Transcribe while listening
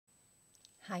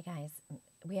Hi guys,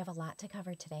 we have a lot to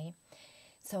cover today.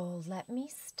 So let me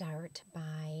start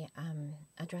by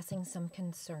addressing some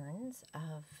concerns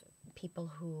of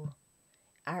people who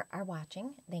are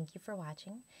watching. Thank you for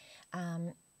watching.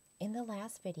 In the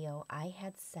last video, I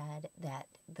had said that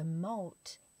the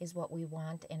moat is what we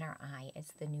want in our eye.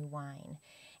 It's the new wine.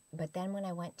 But then when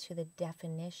I went to the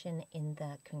definition in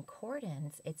the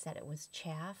concordance, it said it was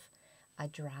chaff, a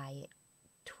dry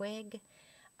twig,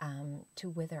 to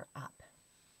wither up.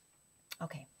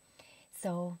 Okay,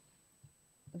 so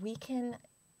we can,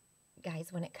 guys,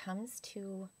 when it comes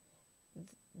to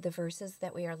the verses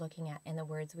that we are looking at and the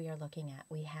words we are looking at,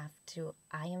 we have to,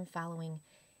 I am following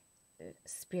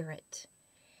spirit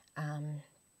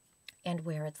and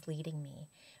where it's leading me.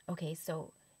 Okay,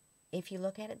 so if you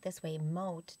look at it this way,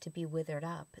 mote, to be withered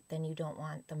up, then you don't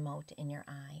want the mote in your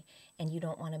eye, and you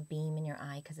don't want a beam in your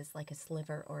eye because it's like a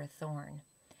sliver or a thorn.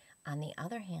 On the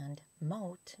other hand,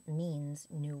 mote means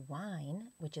new wine,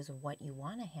 which is what you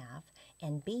want to have,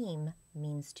 and beam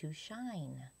means to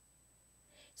shine.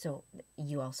 So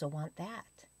you also want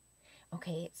that.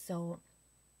 Okay, so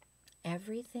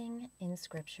everything in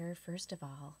Scripture, first of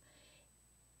all,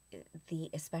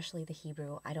 especially the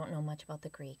Hebrew, I don't know much about the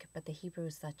Greek, but the Hebrew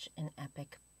is such an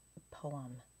epic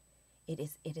poem. It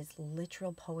is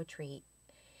literal poetry.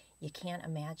 You can't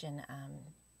imagine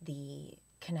the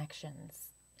connections.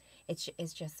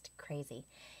 It's just crazy.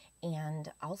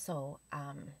 And also,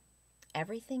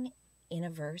 everything in a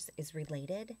verse is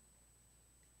related.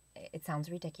 It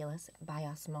sounds ridiculous, by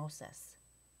osmosis.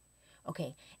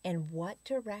 Okay, and what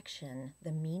direction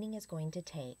the meaning is going to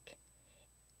take,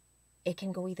 it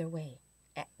can go either way.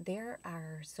 There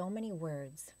are so many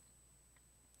words,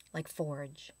 like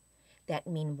forge, that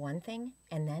mean one thing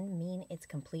and then mean its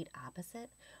complete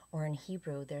opposite. Or in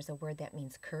Hebrew, there's a word that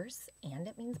means curse and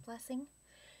it means blessing.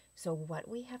 So what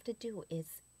we have to do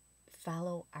is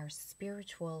follow our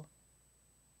spiritual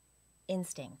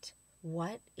instinct.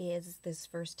 What is this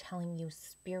verse telling you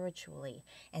spiritually?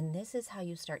 And this is how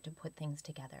you start to put things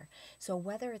together. So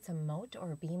whether it's a mote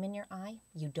or a beam in your eye,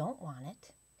 you don't want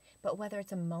it. But whether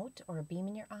it's a mote or a beam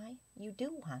in your eye, you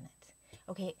do want it.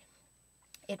 Okay,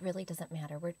 it really doesn't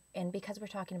matter. And because we're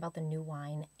talking about the new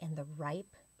wine and the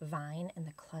ripe vine and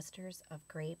the clusters of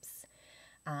grapes,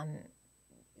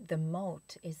 the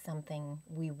mote is something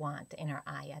we want in our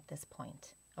eye at this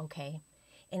point, okay?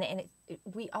 And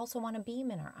we also want a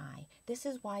beam in our eye. This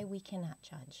is why we cannot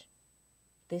judge.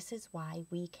 This is why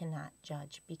we cannot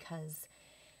judge, because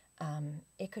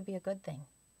it could be a good thing.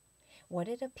 What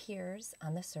it appears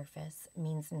on the surface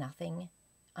means nothing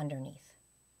underneath,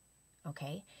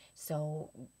 okay? So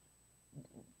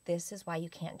this is why you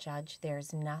can't judge.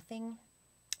 There's nothing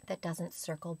that doesn't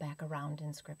circle back around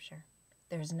in Scripture.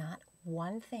 There's not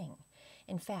one thing.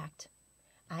 In fact,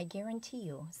 I guarantee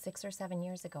you 6 or 7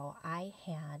 years ago, I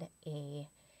had a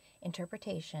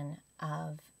interpretation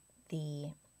of the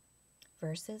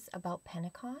verses about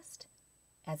Pentecost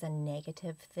as a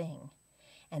negative thing.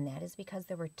 And that is because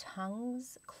there were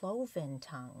tongues, cloven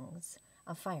tongues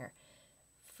of fire.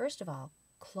 First of all,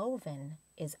 cloven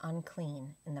is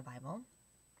unclean in the Bible.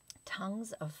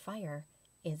 Tongues of fire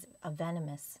is a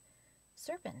venomous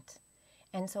serpent.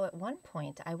 And so at one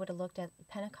point, I would have looked at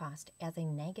Pentecost as a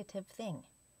negative thing,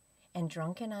 and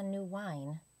drunken on new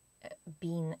wine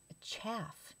being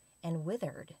chaff and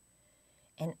withered,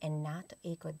 and not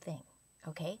a good thing,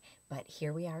 okay? But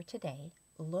here we are today,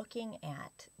 looking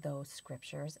at those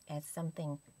scriptures as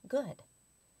something good.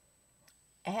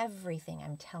 Everything,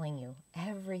 I'm telling you,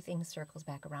 everything circles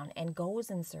back around and goes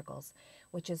in circles,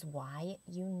 which is why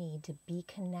you need to be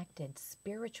connected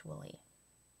spiritually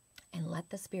and let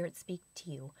the Spirit speak to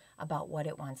you about what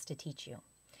it wants to teach you.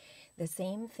 The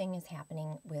same thing is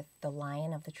happening with the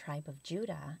Lion of the tribe of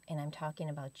Judah, and I'm talking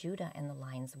about Judah and the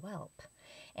lion's whelp.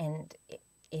 And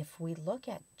if we look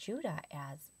at Judah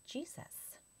as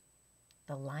Jesus,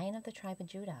 the Lion of the tribe of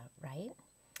Judah, right?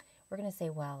 We're going to say,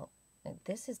 well,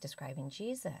 this is describing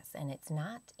Jesus, and it's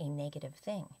not a negative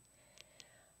thing.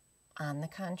 On the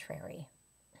contrary,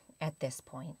 at this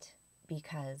point,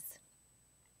 because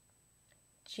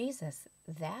Jesus,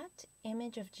 that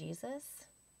image of Jesus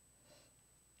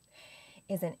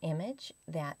is an image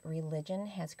that religion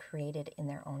has created in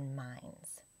their own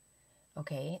minds.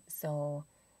 Okay, so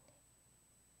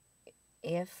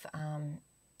if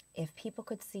people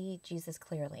could see Jesus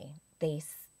clearly, they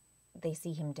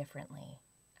see him differently.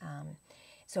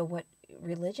 So what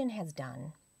religion has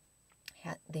done,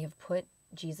 they have put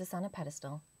Jesus on a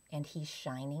pedestal, and he's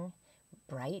shining,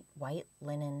 bright white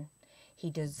linen. He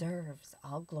deserves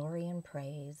all glory and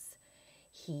praise.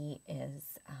 He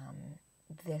is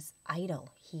this idol.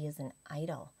 He is an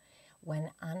idol.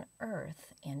 when on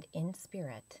earth and in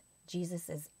spirit, Jesus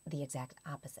is the exact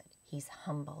opposite. He's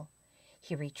humble.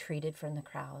 He retreated from the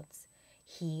crowds.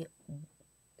 He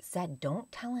said,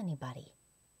 don't tell anybody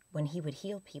when he would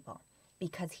heal people,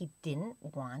 because he didn't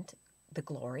want the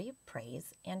glory,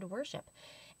 praise, and worship.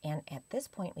 And at this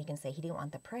point, we can say he didn't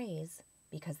want the praise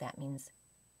because that means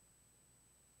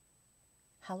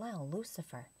Hallel,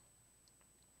 Lucifer,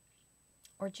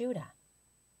 or Judah,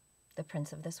 the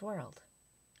prince of this world.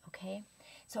 Okay?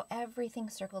 So everything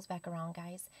circles back around,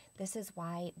 guys. This is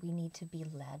why we need to be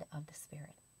led of the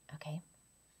Spirit. Okay?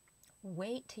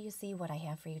 Wait till you see what I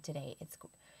have for you today. It's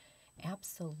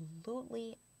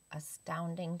absolutely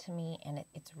astounding to me, and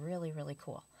it's really, really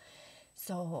cool.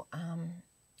 So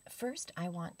first, I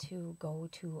want to go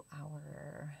to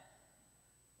our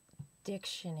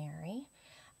dictionary.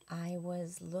 I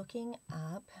was looking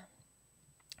up,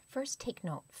 first take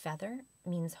note, feather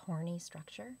means horny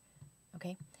structure,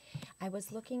 okay? I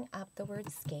was looking up the word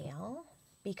scale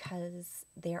because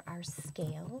there are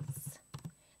scales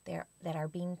there that are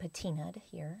being patinaed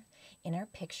here in our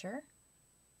picture,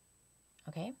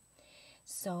 okay?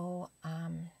 So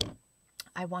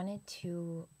I wanted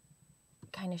to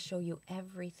kind of show you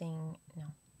everything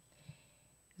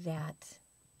that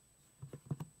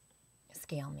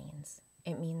scale means.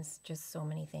 It means just so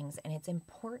many things, and it's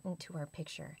important to our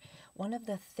picture. One of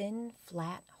the thin,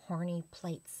 flat, horny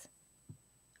plates.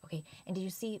 Okay, and did you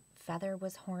see feather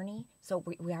was horny? So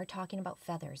we are talking about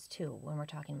feathers too when we're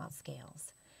talking about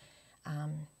scales.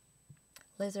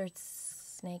 Lizards,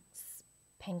 snakes,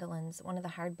 pangolins, one of the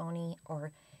hard bony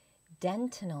or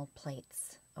dentinal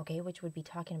plates, okay, which would be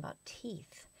talking about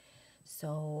teeth.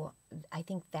 So I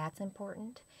think that's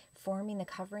important. Forming the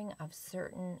covering of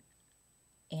certain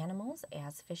animals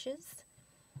as fishes.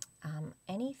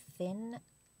 Any thin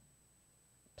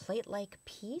plate-like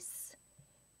piece,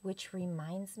 which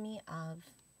reminds me of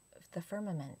the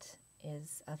firmament,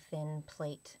 is a thin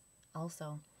plate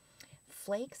also.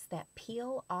 Flakes that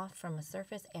peel off from a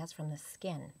surface as from the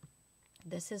skin.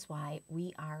 This is why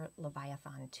we are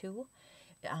Leviathan too.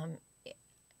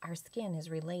 Our skin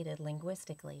is related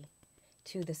linguistically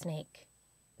to the snake,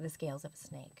 the scales of a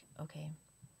snake, okay?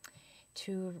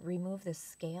 To remove the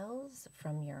scales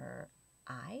from your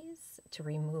eyes, to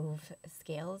remove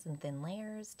scales in thin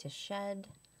layers, to shed.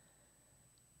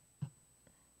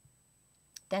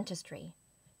 Dentistry,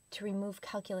 to remove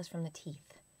calculus from the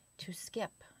teeth, to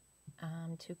skip,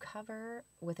 to cover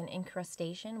with an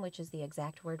incrustation, which is the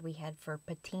exact word we had for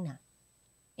patina,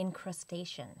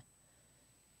 incrustation,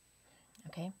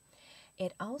 okay?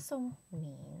 It also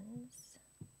means,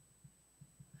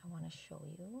 I want to show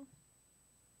you,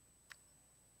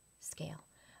 scale.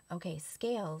 Okay,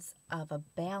 scales of a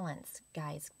balance,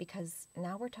 guys, because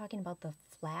now we're talking about the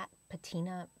flat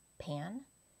patina pan.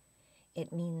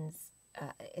 It means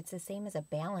it's the same as a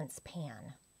balance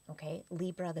pan, okay?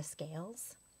 Libra, the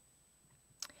scales.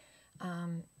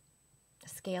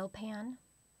 Scale pan,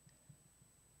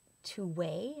 to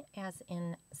weigh, as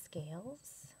in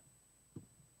scales,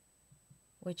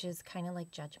 which is kind of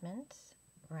like judgment,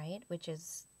 right? Which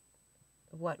is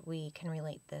what we can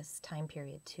relate this time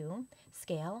period to.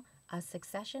 Scale, a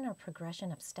succession or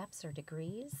progression of steps or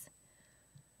degrees.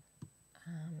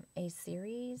 A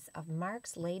series of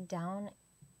marks laid down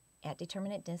at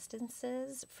determinate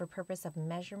distances for purpose of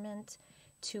measurement.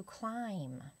 To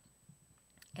climb,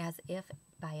 as if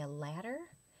by a ladder.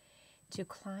 To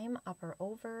climb up or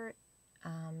over.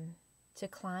 To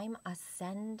climb,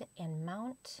 ascend, and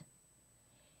mount.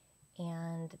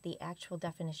 And the actual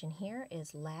definition here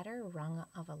is ladder, rung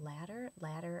of a ladder,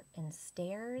 ladder and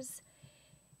stairs.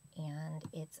 And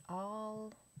it's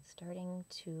all starting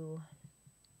to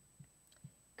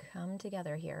come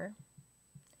together here.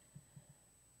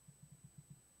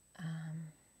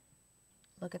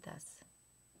 Look at this.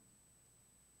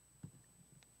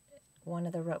 One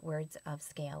of the root words of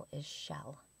scale is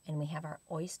shell. And we have our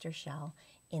oyster shell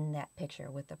in that picture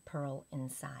with the pearl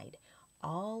inside.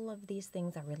 All of these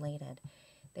things are related.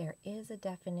 There is a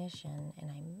definition, and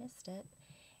I missed it,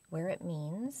 where it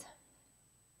means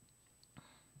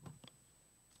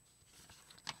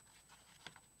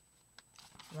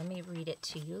let me read it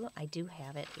to you. I do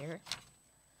have it here.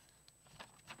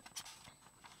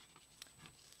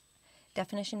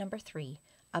 Definition number 3,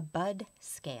 a bud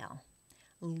scale.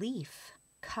 Leaf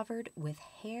covered with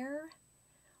hair,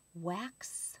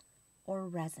 wax, or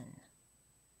resin.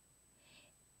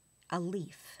 A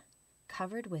leaf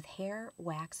covered with hair,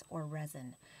 wax, or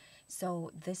resin.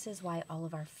 So this is why all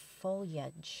of our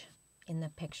foliage in the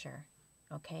picture,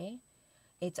 okay?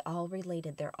 It's all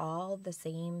related. They're all the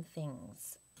same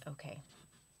things, okay?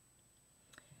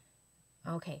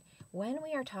 Okay, When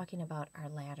we are talking about our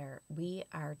ladder, we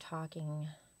are talking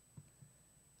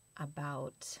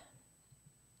about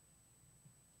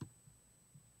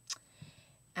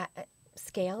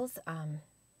scales,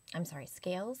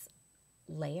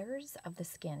 layers of the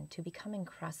skin to become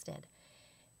encrusted.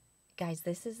 Guys,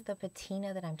 this is the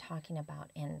patina that I'm talking about,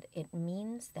 and it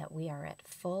means that we are at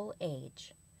full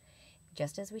age.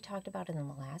 Just as we talked about in the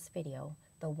last video,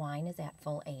 the wine is at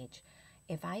full age.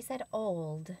 If I said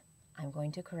old, I'm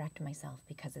going to correct myself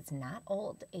because it's not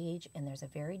old age, and there's a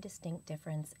very distinct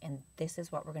difference, and this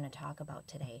is what we're going to talk about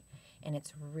today, and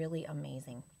it's really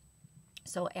amazing.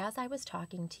 So as I was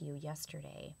talking to you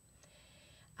yesterday,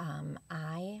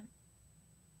 I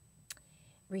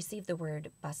received the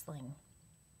word bustling.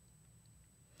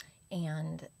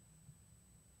 And,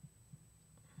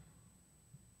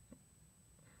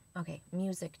 okay,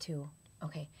 music too.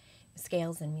 Okay,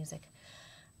 scales and music.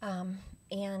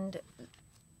 And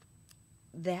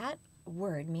that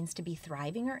word means to be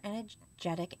thriving or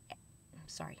energetic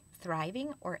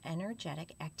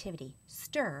activity,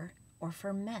 stir or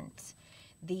ferment.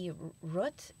 The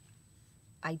root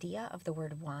idea of the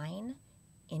word wine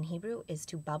in Hebrew is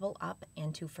to bubble up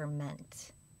and to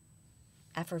ferment,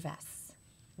 effervesce,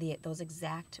 those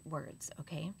exact words,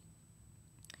 okay?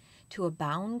 To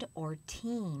abound or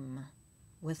teem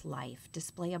with life,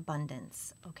 display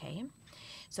abundance, okay?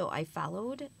 So I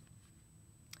followed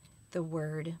the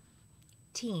word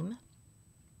teem,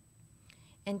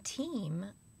 and teem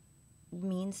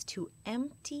means to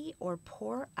empty or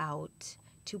pour out,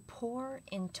 to pour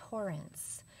in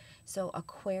torrents. So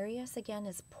Aquarius, again,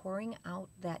 is pouring out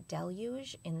that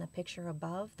deluge in the picture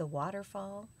above, the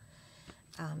waterfall,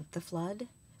 the flood,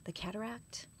 the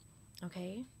cataract,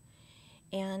 okay?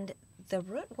 And the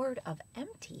root word of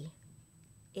empty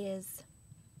is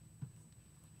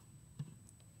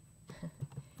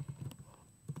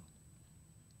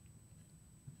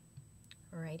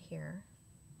right here.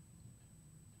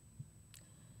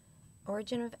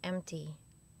 Origin of empty.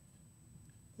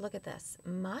 Look at this.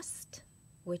 Must,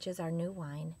 which is our new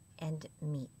wine, and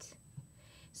meat.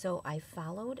 So I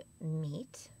followed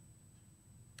meat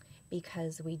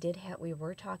because we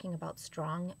were talking about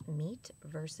strong meat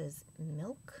versus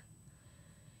milk,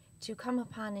 to come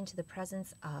upon into the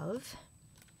presence of,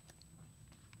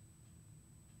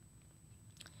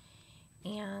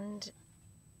 and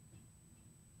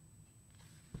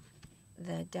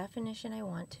the definition I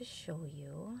want to show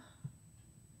you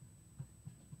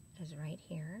is right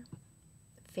here.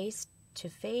 Face to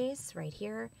face, right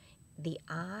here. The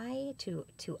eye, to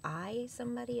eye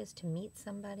somebody is to meet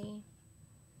somebody.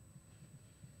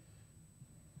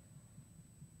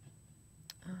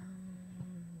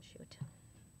 Shoot.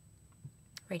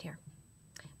 Right here.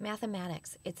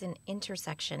 Mathematics, it's an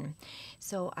intersection.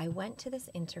 So I went to this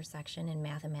intersection in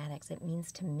mathematics. It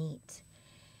means to meet.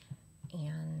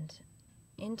 And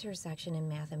intersection in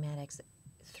mathematics,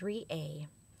 3A,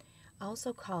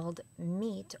 also called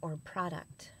meet or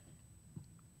product.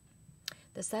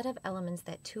 The set of elements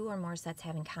that two or more sets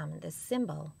have in common. The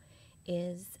symbol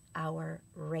is our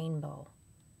rainbow.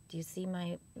 Do you see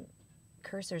my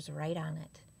cursor's right on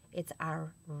it? It's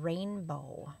our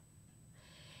rainbow.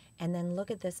 And then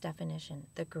look at this definition.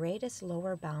 The greatest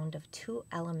lower bound of two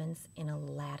elements in a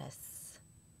lattice.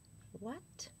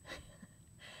 What?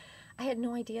 I had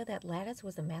no idea that lattice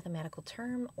was a mathematical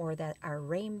term or that our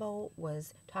rainbow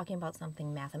was talking about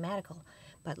something mathematical.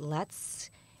 But let's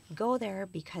go there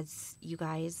because, you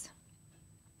guys,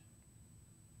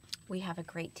 we have a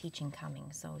great teaching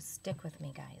coming. So stick with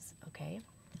me, guys, okay?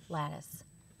 Lattice.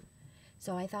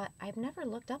 So I thought, I've never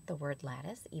looked up the word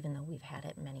lattice, even though we've had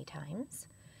it many times.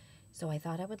 So I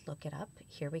thought I would look it up.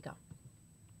 Here we go.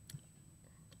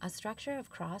 A structure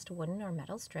of crossed wooden or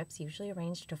metal strips, usually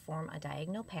arranged to form a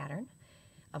diagonal pattern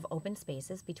of open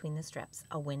spaces between the strips.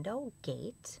 A window,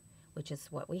 gate, which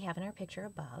is what we have in our picture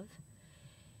above,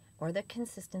 or the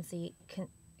consistency,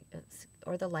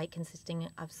 or the light consisting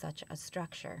of such a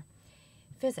structure.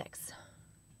 Physics.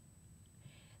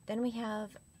 Then we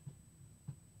have,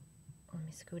 let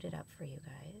me scoot it up for you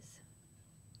guys.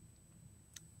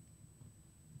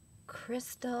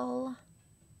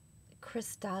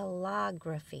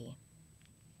 Crystallography.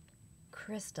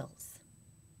 Crystals.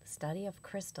 The study of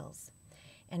crystals.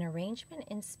 An arrangement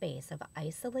in space of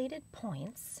isolated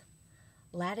points.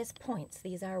 Lattice points.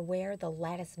 These are where the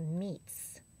lattice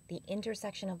meets. The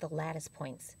intersection of the lattice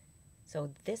points.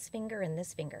 So this finger and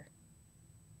this finger.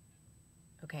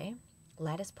 Okay?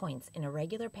 Lattice points in a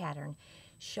regular pattern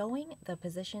showing the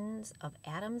positions of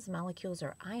atoms, molecules,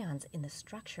 or ions in the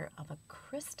structure of a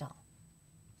crystal.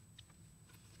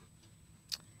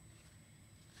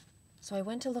 So I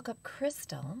went to look up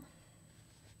crystal,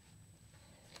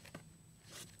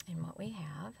 And what we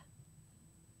have,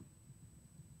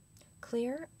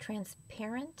 clear,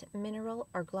 transparent, mineral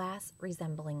or glass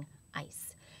resembling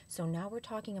ice. So now we're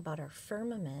talking about our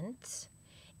firmament,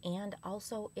 and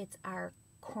also it's our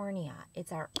cornea.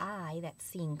 It's our eye that's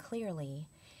seeing clearly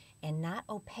and not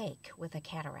opaque with a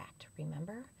cataract,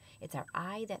 remember? It's our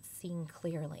eye that's seeing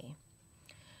clearly.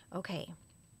 Okay.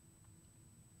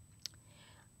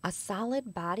 A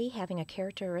solid body having a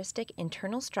characteristic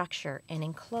internal structure and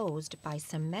enclosed by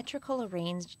symmetrical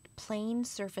arranged plane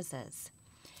surfaces.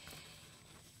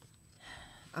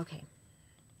 Okay.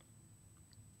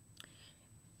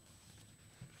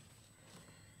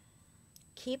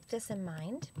 Keep this in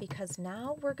mind because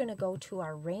now we're going to go to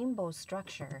our rainbow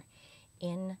structure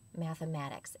in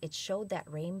mathematics. It showed that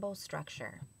rainbow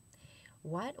structure.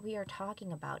 What we are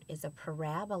talking about is a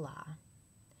parabola.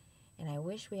 And I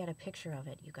wish we had a picture of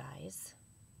it, you guys.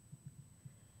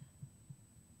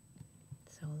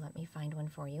 So let me find one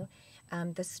for you.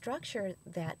 The structure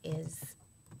that is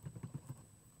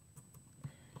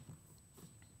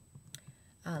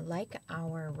like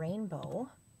our rainbow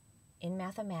in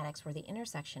mathematics where the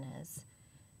intersection is.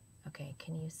 Okay,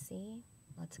 can you see?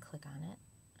 Let's click on it.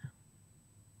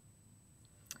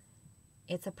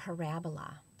 It's a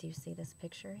parabola. Do you see this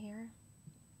picture here?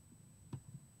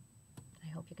 I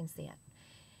hope you can see it.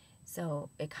 So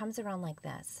it comes around like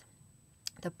this.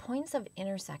 The points of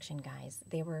intersection, guys,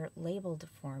 they were labeled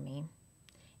for me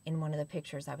in one of the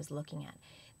pictures I was looking at.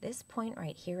 This point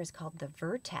right here is called the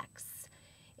vertex.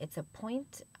 It's a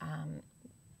point,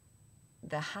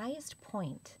 the highest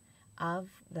point of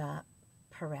the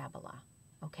parabola,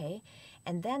 okay?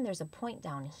 And then there's a point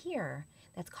down here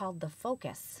that's called the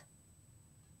focus.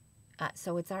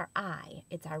 So it's our eye.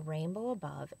 It's our rainbow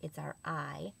above. It's our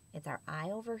eye. It's our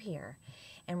eye over here.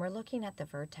 And we're looking at the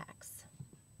vertex.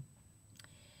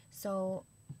 So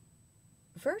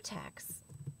vertex,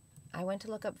 I went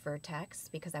to look up vertex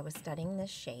because I was studying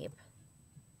this shape.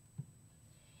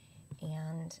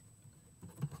 And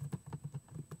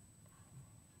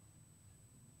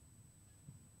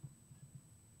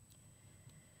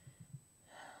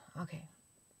okay,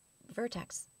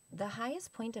 vertex. The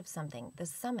highest point of something, the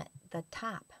summit, the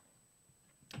top,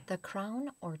 the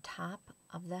crown or top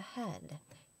of the head,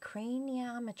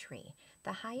 craniometry,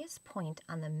 the highest point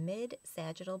on the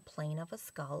mid-sagittal plane of a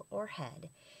skull or head,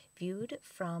 viewed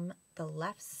from the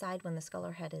left side when the skull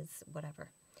or head is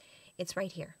whatever. It's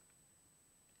right here,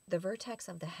 the vertex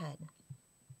of the head.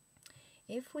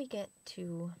 If we get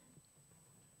to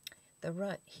the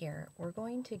root here, we're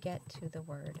going to get to the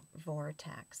word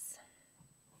vortex.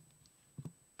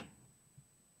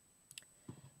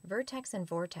 Vertex and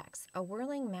vortex, a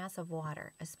whirling mass of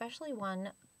water, especially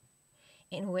one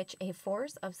in which a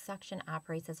force of suction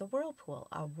operates as a whirlpool,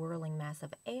 a whirling mass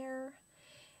of air,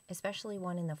 especially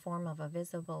one in the form of a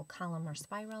visible column or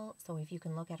spiral. So if you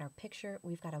can look at our picture,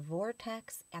 we've got a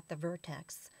vortex at the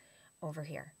vertex over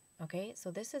here. Okay, so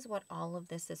this is what all of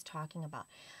this is talking about.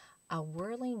 A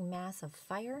whirling mass of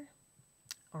fire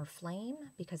or flame,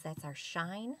 because that's our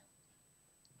shine.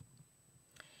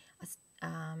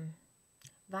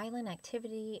 Violent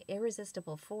activity,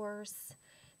 irresistible force,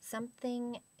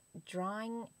 something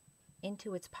drawing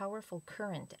into its powerful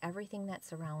current, everything that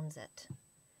surrounds it.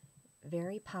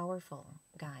 Very powerful,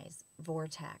 guys,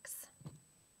 vortex.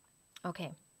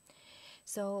 Okay,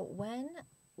 so when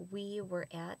we were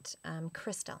at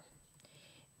crystal,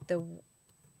 the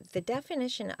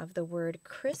definition of the word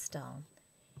crystal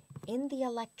in the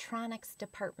electronics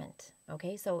department,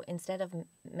 okay, so instead of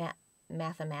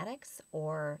mathematics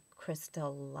or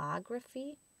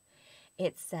crystallography,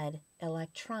 it said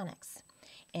electronics.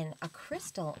 And a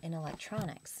crystal in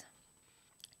electronics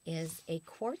is a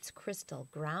quartz crystal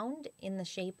ground in the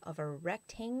shape of a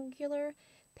rectangular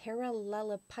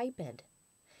parallelepiped,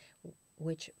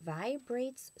 which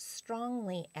vibrates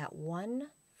strongly at one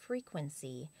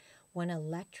frequency when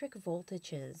electric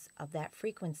voltages of that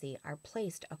frequency are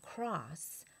placed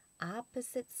across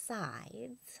opposite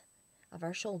sides of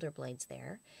our shoulder blades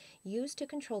there, used to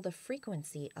control the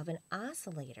frequency of an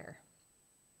oscillator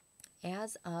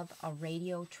as of a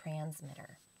radio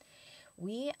transmitter.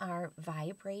 We are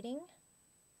vibrating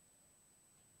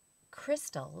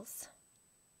crystals,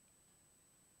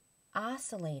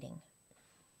 oscillate,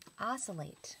 a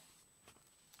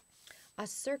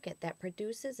circuit that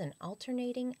produces an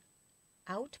alternating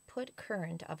output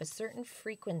current of a certain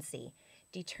frequency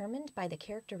determined by the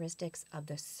characteristics of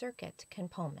the circuit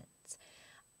components.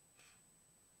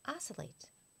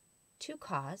 Oscillate, to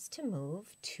cause, to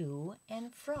move, to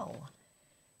and fro,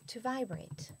 to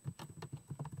vibrate,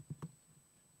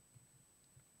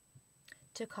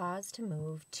 to cause, to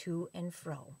move, to and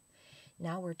fro.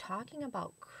 Now we're talking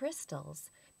about crystals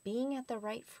being at the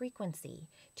right frequency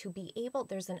to be able,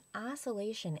 there's an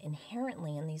oscillation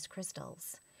inherently in these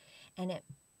crystals, and it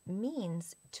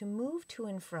means to move to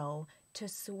and fro, to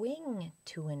swing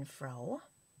to and fro,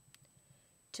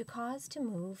 to cause to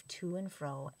move to and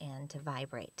fro, and to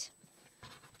vibrate.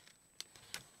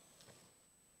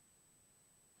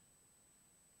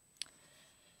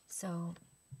 So,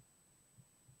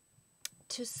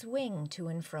 to swing to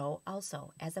and fro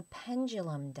also, as a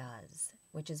pendulum does,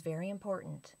 which is very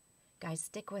important. Guys,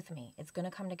 stick with me. It's going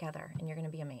to come together, and you're going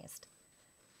to be amazed.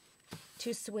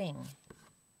 To swing.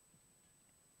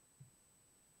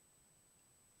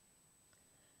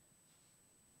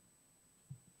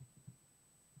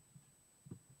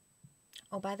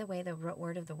 Oh, by the way, the root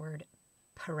word of the word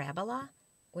parabola,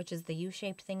 which is the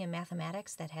U-shaped thing in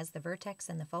mathematics that has the vertex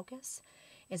and the focus,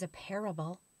 is a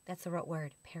parable. That's the root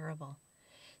word, parable.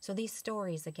 So these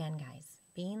stories, again, guys,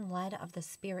 being led of the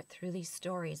Spirit through these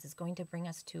stories is going to bring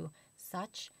us to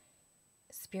such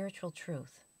spiritual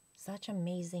truth, such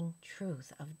amazing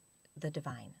truth of the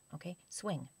divine, okay?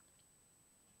 Swing.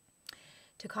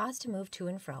 To cause to move to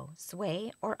and fro,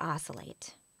 sway or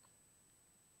oscillate.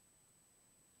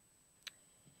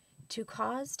 To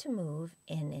cause to move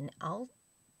in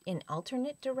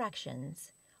alternate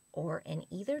directions or in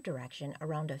either direction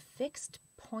around a fixed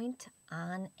point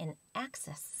on an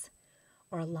axis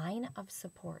or a line of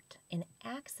support. An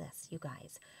axis, you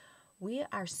guys. We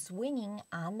are swinging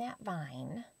on that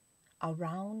vine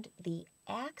around the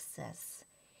axis,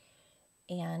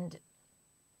 and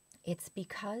it's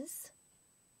because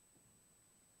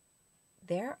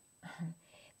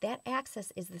that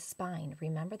axis is the spine.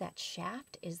 Remember, that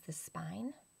shaft is the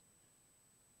spine.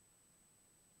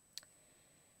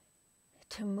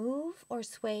 To move or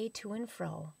sway to and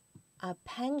fro, a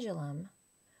pendulum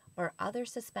or other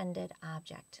suspended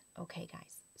object. Okay,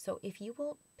 guys, so if you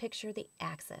will picture the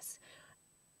axis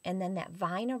and then that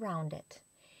vine around it,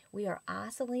 we are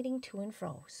oscillating to and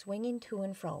fro, swinging to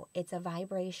and fro. It's a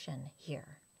vibration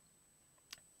here.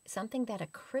 Something that a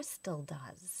crystal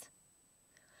does.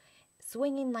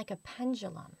 Swinging like a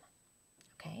pendulum,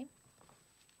 okay?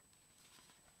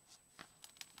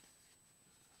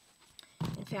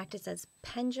 In fact, it says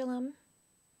pendulum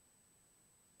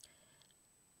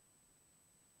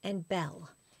and bell.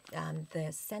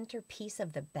 The centerpiece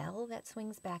of the bell that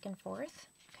swings back and forth,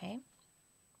 okay?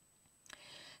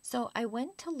 So I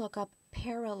went to look up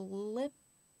parallelipiped,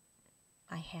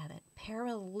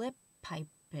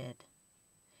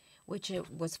 which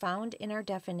it was found in our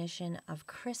definition of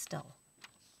crystal,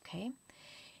 okay?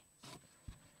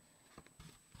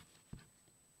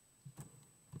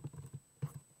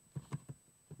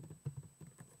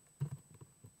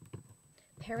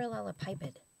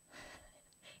 Parallelepiped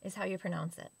is how you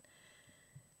pronounce it.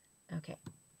 Okay.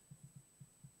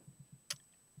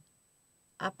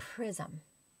 A prism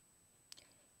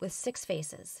with 6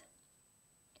 faces.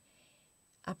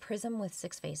 A prism with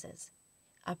 6 faces.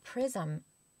 A prism,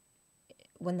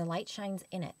 when the light shines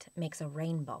in it, makes a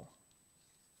rainbow.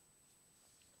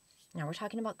 Now we're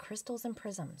talking about crystals and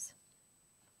prisms.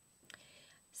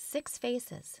 6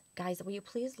 faces. Guys, will you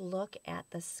please look at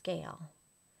the scale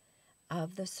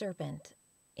of the serpent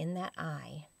in that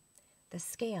eye? The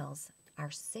scales are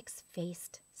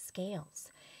 6-faced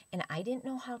scales. And I didn't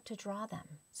know how to draw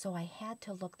them, so I had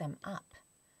to look them up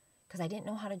because I didn't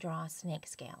know how to draw snake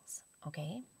scales,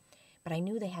 okay? But I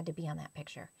knew they had to be on that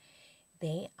picture.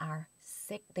 They are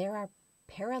there are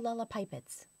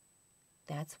parallelepipeds.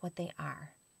 That's what they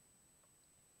are.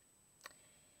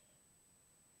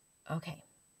 Okay.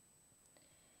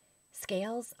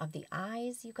 Scales of the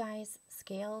eyes, you guys,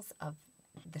 scales of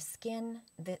the skin.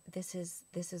 This is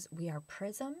we are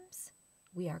prisms,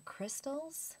 we are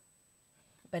crystals,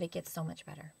 but it gets so much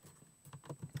better.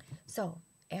 So,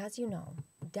 as you know,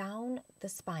 down the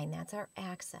spine, that's our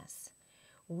axis,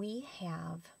 we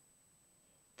have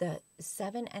the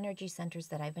 7 energy centers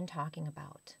that I've been talking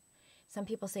about. Some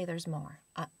people say there's more.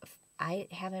 I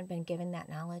haven't been given that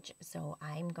knowledge, so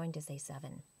I'm going to say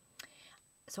 7.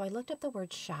 So I looked up the word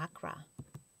chakra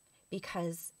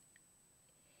because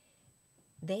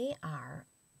they are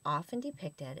often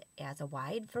depicted as a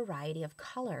wide variety of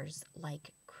colors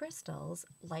like crystals,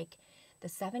 like the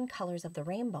 7 colors of the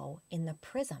rainbow in the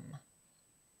prism.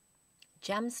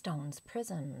 Gemstones,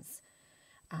 prisms,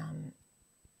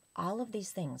 all of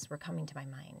these things were coming to my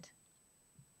mind.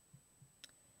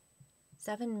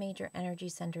 7 major energy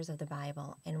centers of the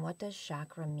Bible. And what does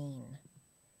chakra mean?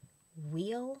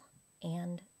 Wheel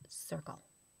and circle.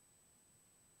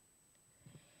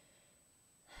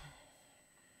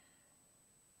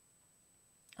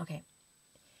 Okay.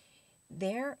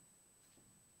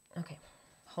 Okay.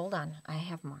 hold on, I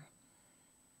have more.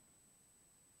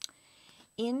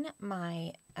 In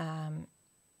my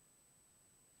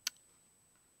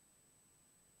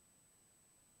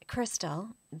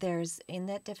crystal, in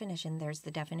that definition, there's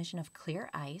the definition of clear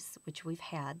ice, which we've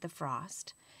had, the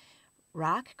frost,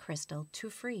 rock crystal, to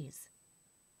freeze,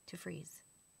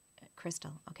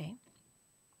 crystal, okay?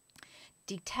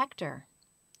 Detector,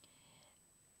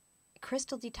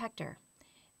 crystal detector,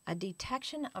 a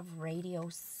detection of radio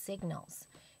signals.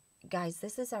 Guys,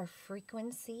 this is our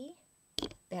frequency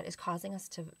that is causing us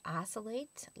to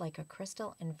oscillate like a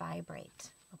crystal and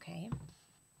vibrate, okay?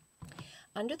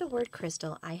 Under the word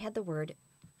crystal, I had the word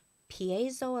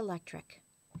piezoelectric.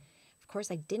 Of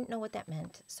course, I didn't know what that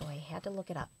meant, so I had to look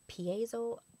it up.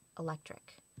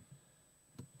 Piezoelectric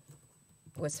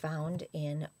was found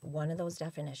in one of those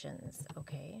definitions,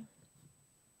 okay?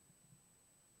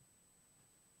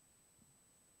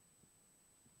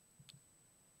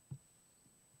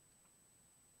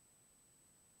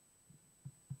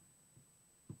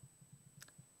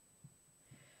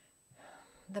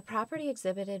 The property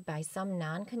exhibited by some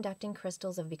non-conducting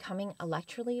crystals of becoming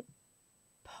electrically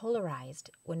polarized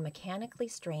when mechanically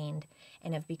strained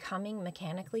and of becoming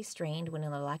mechanically strained when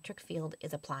an electric field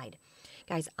is applied.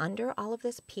 Guys, under all of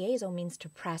this, piezo means to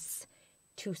press,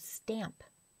 to stamp.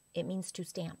 It means to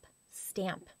stamp,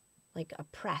 like a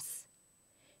press.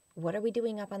 What are we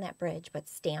doing up on that bridge but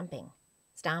stamping,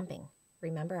 stomping?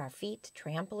 Remember our feet,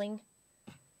 trampling?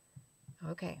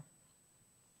 Okay.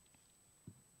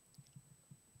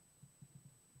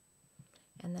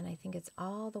 And then I think it's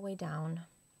all the way down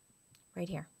right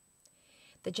here.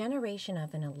 The generation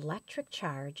of an electric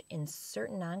charge in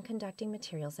certain non-conducting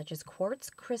materials such as quartz,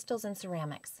 crystals, and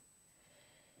ceramics.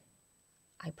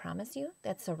 I promise you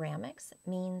that ceramics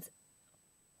means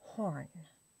horn.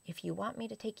 If you want me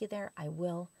to take you there, I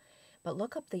will. But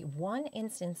look up the one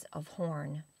instance of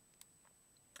horn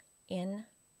in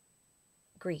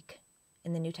Greek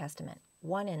in the New Testament.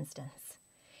 One instance.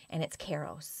 And it's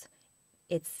keros.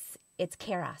 It's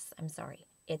keras, I'm sorry.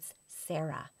 It's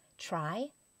Sarah.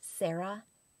 Triceratops,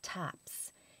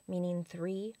 meaning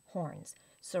 3 horns.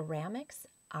 Ceramics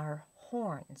are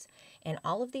horns. And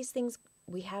all of these things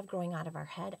we have growing out of our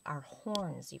head are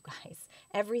horns, you guys.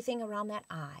 Everything around that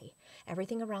eye,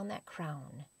 everything around that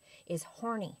crown is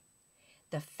horny.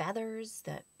 The feathers,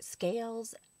 the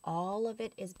scales, all of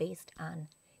it is based on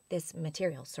this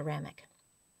material, ceramic.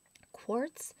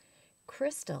 Quartz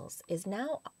crystals is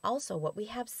now also what we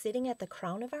have sitting at the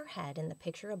crown of our head in the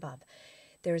picture above.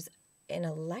 There's an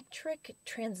electric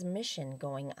transmission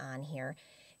going on here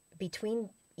between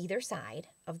either side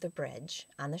of the bridge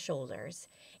on the shoulders,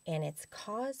 and it's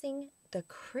causing the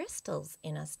crystals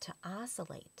in us to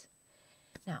oscillate.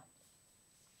 Now,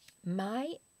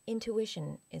 my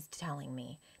intuition is telling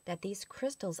me that these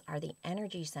crystals are the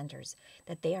energy centers,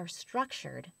 that they are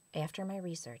structured, after my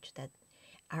research, that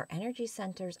our energy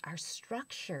centers are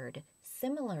structured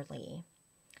similarly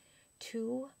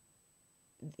to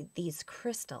these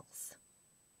crystals.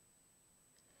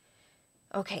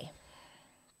 Okay,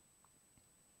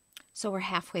 so we're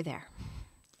halfway there.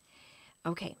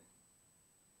 Okay,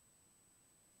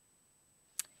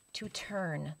 to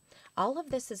turn. All of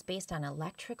this is based on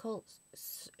electrical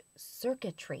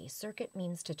circuitry. Circuit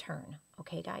means to turn.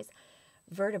 Okay, guys?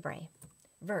 Vertebrae.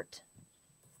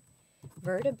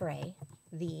 Vertebrae,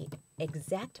 the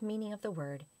exact meaning of the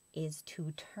word is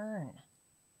to turn.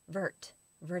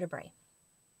 Vertebrae.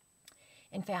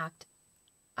 In fact,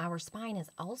 our spine is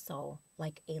also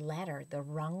like a ladder, the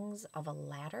rungs of a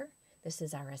ladder. This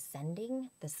is our ascending,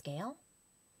 the scale.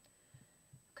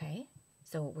 Okay,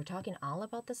 so we're talking all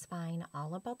about the spine,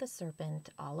 all about the serpent,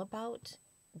 all about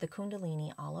the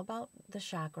kundalini, all about the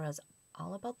chakras,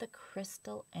 all about the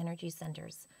crystal energy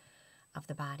centers of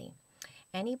the body.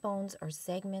 Any bones or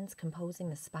segments composing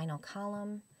the spinal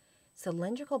column,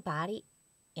 cylindrical body,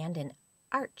 and an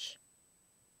arch.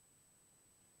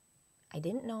 I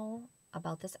didn't know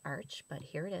about this arch, but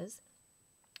here it is.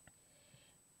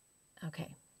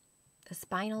 Okay, the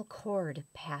spinal cord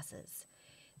passes.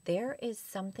 There is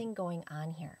something going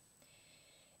on here.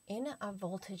 In a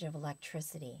voltage of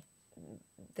electricity,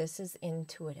 this is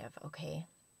intuitive, okay?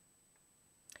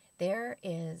 There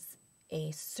is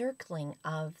a circling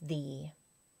of the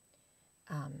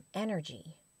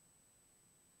energy.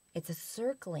 It's a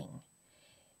circling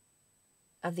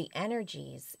of the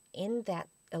energies in that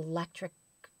electric,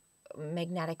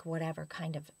 magnetic, whatever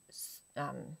kind of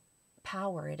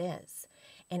power it is.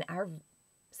 And our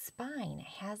spine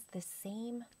has the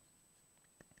same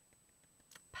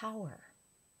power.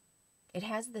 It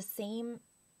has the same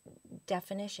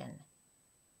definition.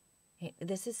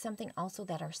 This is something also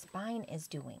that our spine is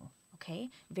doing, okay?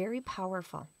 Very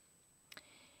powerful.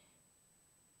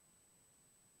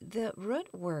 The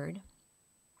root word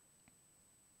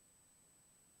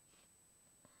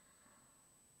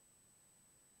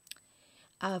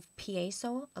of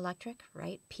piezo electric,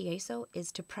 right? Piezo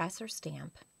is to press or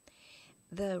stamp.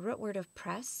 The root word of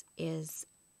press is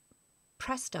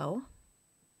presto,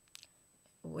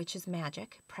 which is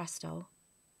magic, presto,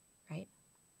 right?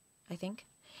 I think.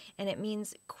 And it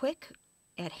means quick,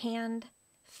 at hand,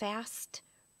 fast,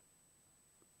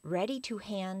 ready to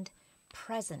hand,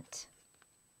 present.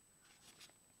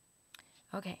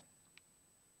 Okay.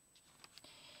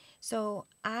 So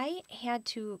I had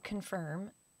to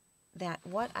confirm that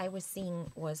what I was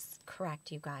seeing was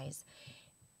correct, you guys,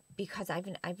 because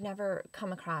I've never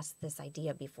come across this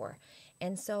idea before.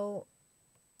 And so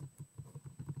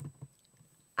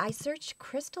I searched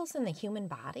crystals in the human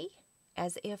body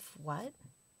as if what?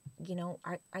 You know,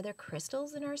 are there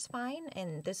crystals in our spine?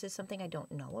 And this is something I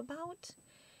don't know about.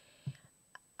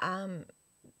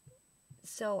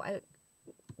 So I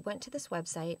went to this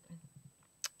website,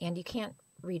 and you can't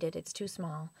read it. It's too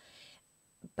small.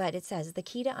 But it says, the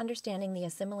key to understanding the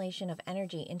assimilation of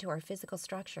energy into our physical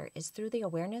structure is through the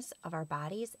awareness of our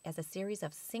bodies as a series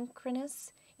of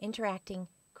synchronous, interacting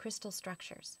crystal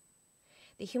structures.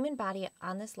 The human body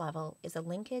on this level is a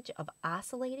linkage of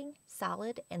oscillating,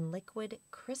 solid, and liquid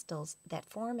crystals that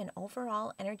form an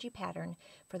overall energy pattern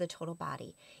for the total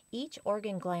body. Each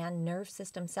organ, gland, nerve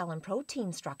system, cell, and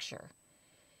protein structure,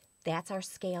 that's our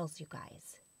scales, you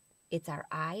guys. It's our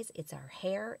eyes, it's our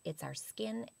hair, it's our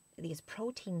skin, these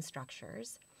protein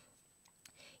structures.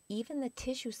 Even the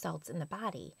tissue salts in the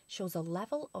body shows a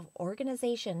level of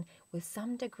organization with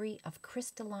some degree of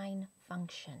crystalline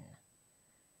function.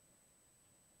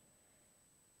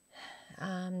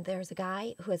 There's a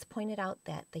guy who has pointed out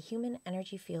that the human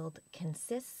energy field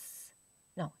exists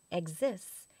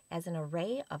as an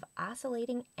array of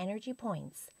oscillating energy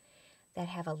points that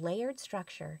have a layered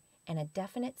structure and a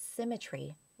definite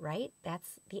symmetry, right?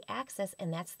 That's the axis,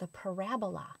 and that's the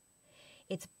parabola.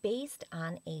 It's based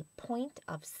on a point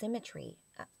of symmetry,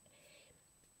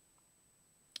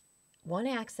 one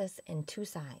axis and two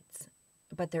sides,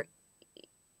 but they're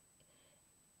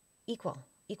equal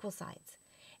sides,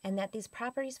 and that these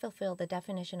properties fulfill the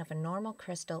definition of a normal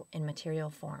crystal in material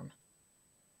form.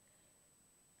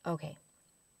 Okay.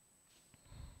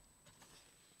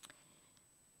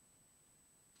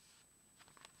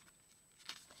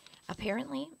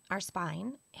 Apparently, our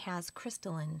spine has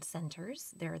crystalline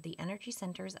centers. They're the energy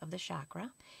centers of the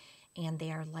chakra, and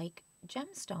they are like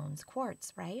gemstones,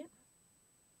 quartz, right?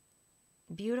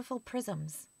 Beautiful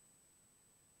prisms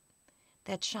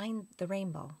that shine the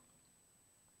rainbow.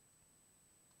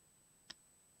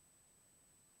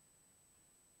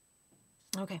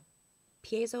 Okay,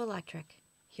 piezoelectric.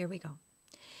 Here we go.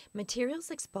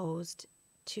 Materials exposed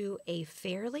to a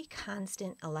fairly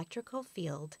constant electrical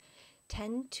field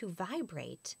tend to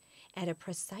vibrate at a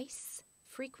precise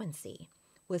frequency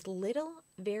with little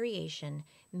variation,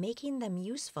 making them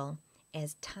useful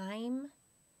as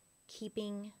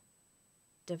time-keeping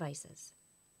devices.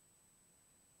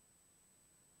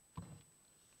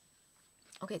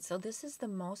 Okay, so this is the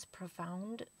most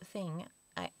profound thing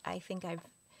I think I've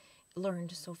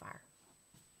learned so far.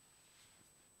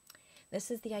 This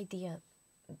is the idea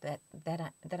that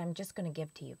I'm just going to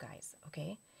give to you guys,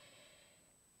 okay?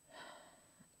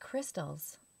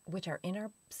 Crystals, which are in our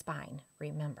spine,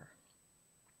 remember,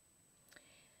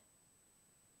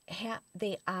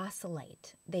 they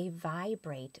oscillate, they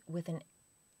vibrate with an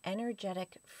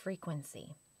energetic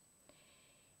frequency,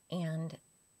 and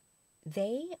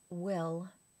they will,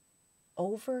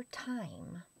 over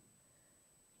time,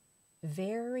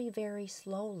 very, very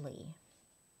slowly,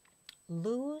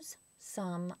 lose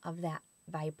some of that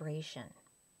vibration.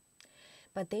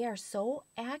 But they are so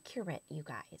accurate, you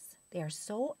guys. They are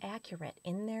so accurate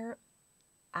in their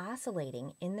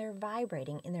oscillating, in their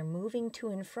vibrating, in their moving to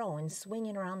and fro and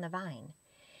swinging around the vine,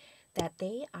 that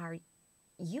they are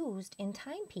used in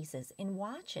timepieces, in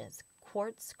watches,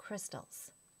 quartz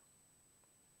crystals.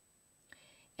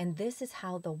 And this is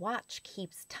how the watch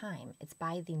keeps time. It's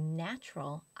by the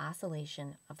natural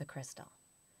oscillation of the crystal.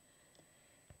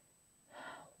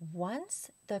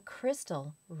 Once the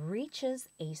crystal reaches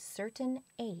a certain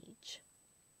age,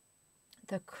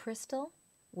 the crystal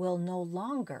will no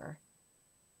longer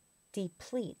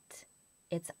deplete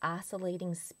its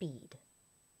oscillating speed.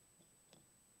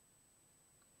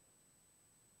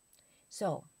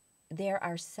 So there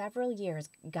are several years,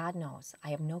 God knows, I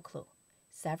have no clue,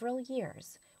 several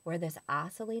years where this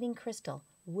oscillating crystal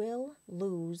will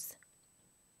lose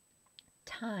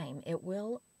time. It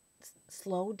will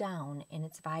slow down in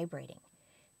its vibrating.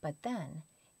 But then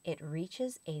it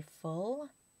reaches a full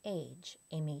age,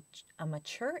 a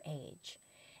mature age,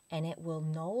 and it will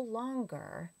no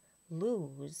longer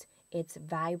lose its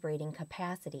vibrating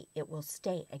capacity. It will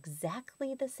stay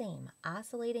exactly the same,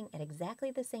 oscillating at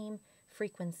exactly the same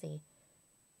frequency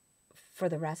for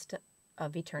the rest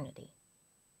of eternity.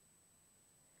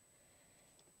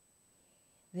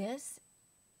 This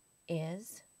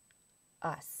is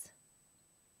us.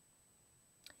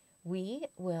 We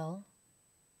will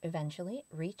eventually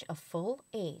reach a full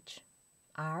age.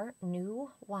 Our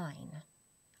new wine,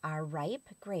 our ripe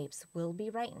grapes will be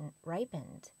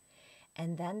ripened,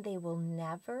 and then they will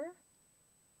never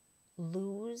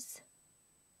lose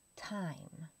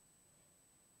time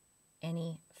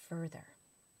any further.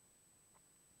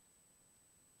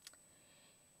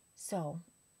 So,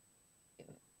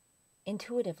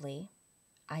 intuitively,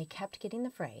 I kept getting the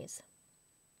phrase,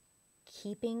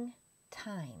 keeping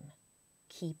time,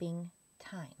 keeping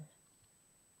time.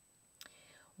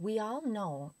 We all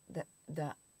know that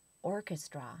the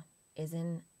orchestra is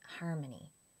in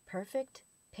harmony, perfect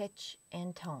pitch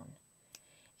and tone.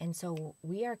 And so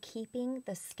we are keeping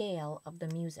the scale of the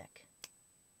music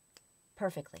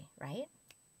perfectly, right?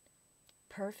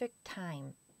 Perfect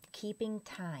time, keeping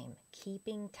time,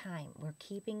 keeping time. We're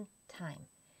keeping time.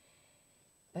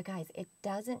 But guys, it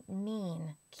doesn't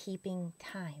mean keeping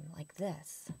time like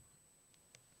this.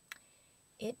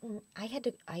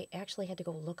 I actually had to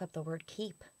go look up the word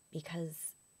keep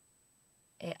because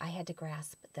I had to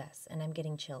grasp this, and I'm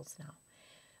getting chills now.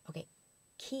 Okay,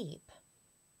 keep.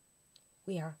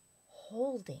 We are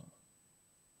holding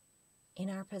in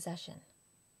our possession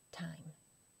time.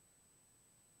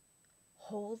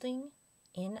 Holding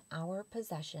in our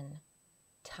possession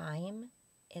time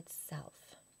itself.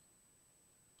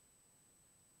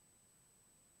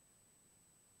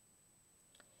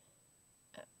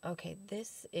 Okay,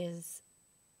 this is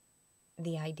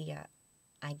the idea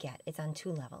I get. It's on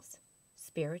two levels.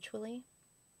 Spiritually,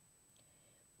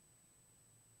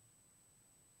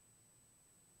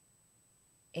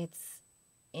 it's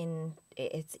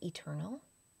eternal.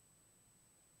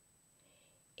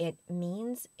 It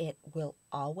means it will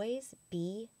always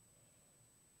be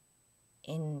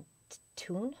in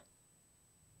tune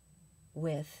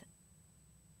with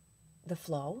the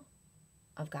flow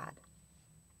of God.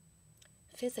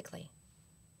 Physically,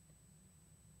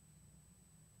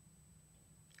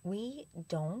 we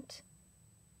don't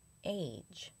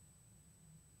age.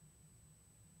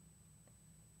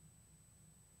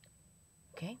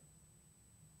 Okay?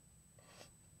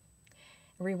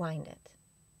 Rewind it.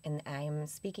 And I am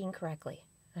speaking correctly.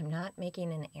 I'm not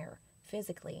making an error.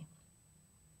 Physically,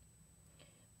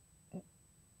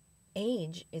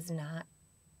 age is not,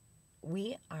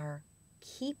 we are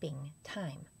keeping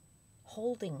time,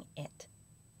 holding it,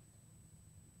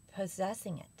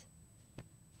 possessing it,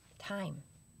 time.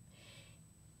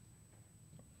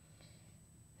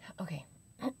 Okay.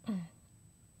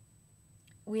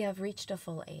 We have reached a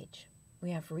full age.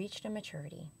 We have reached a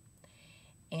maturity.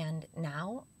 And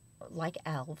now, like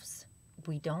elves,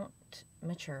 we don't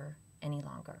mature any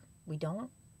longer. We don't.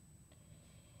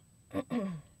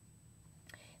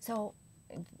 So,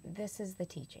 this is the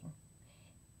teaching.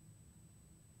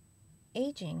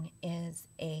 Aging is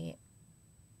a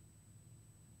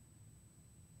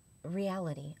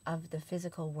reality of the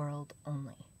physical world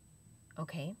only.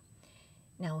 Okay?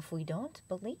 Now, if we don't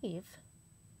believe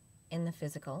in the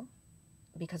physical,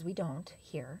 because we don't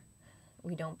here,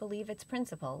 we don't believe its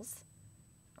principles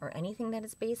or anything that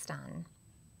it's based on,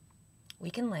 we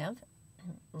can live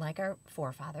like our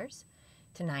forefathers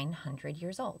to 900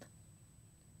 years old.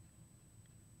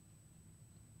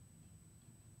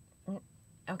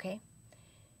 Okay?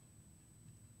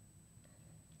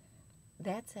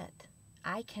 That's it.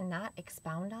 I cannot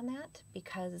expound on that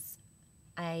because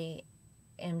I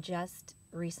am just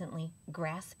recently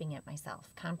grasping it myself,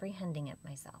 comprehending it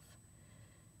myself.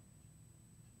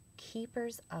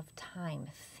 Keepers of time,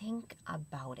 think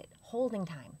about it. Holding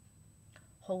time.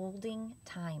 Holding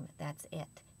time, that's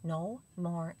it. No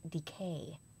more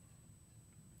decay.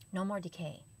 No more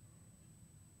decay.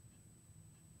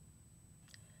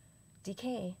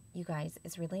 Decay, you guys,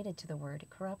 is related to the word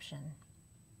corruption.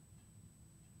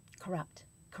 Corrupt.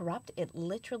 Corrupt, it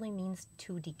literally means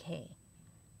to decay.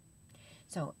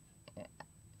 So,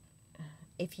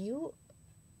 if you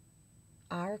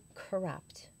are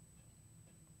corrupt,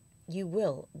 you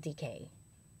will decay.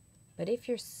 But if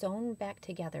you're sewn back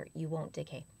together, you won't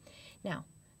decay. Now,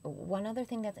 one other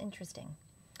thing that's interesting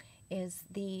is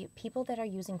the people that are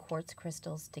using quartz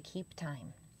crystals to keep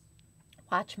time,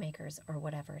 watchmakers or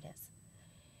whatever it is,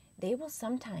 they will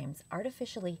sometimes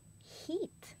artificially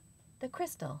heat the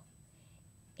crystal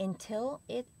until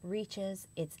it reaches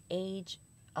its age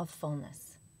of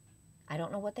fullness. I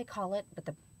don't know what they call it, but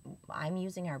I'm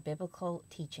using our biblical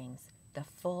teachings, the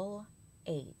full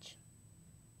age.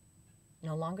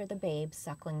 No longer the babe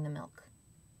suckling the milk.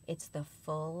 It's the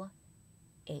full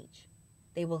age.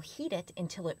 They will heat it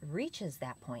until it reaches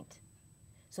that point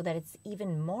so that it's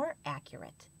even more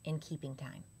accurate in keeping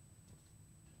time.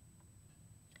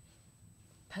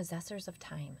 Possessors of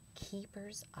time,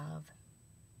 keepers of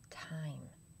time.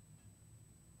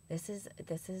 This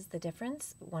is the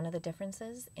difference, one of the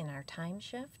differences in our time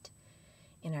shift,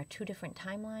 in our two different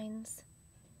timelines.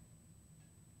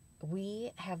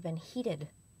 We have been heated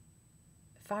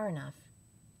far enough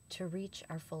to reach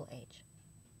our full age.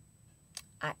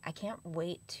 I can't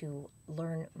wait to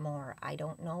learn more. I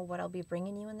don't know what I'll be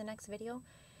bringing you in the next video,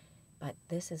 but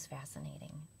this is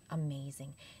fascinating,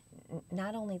 amazing.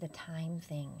 Not only the time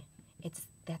thing, it's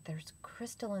that there's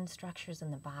crystalline structures in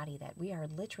the body, that we are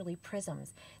literally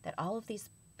prisms, that all of these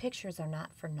pictures are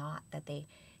not for naught, that they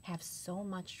have so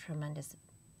much tremendous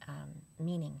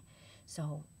meaning.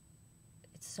 So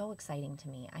it's so exciting to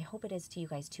me. I hope it is to you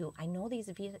guys too. I know these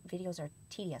videos are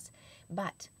tedious,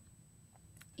 but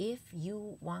if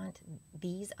you want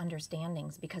these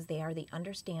understandings, because they are the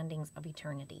understandings of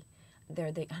eternity,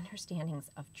 they're the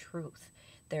understandings of truth,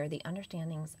 they're the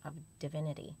understandings of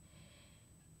divinity,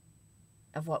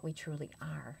 of what we truly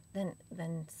are,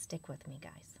 then stick with me,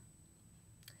 guys.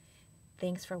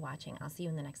 Thanks for watching. I'll see you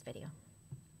in the next video.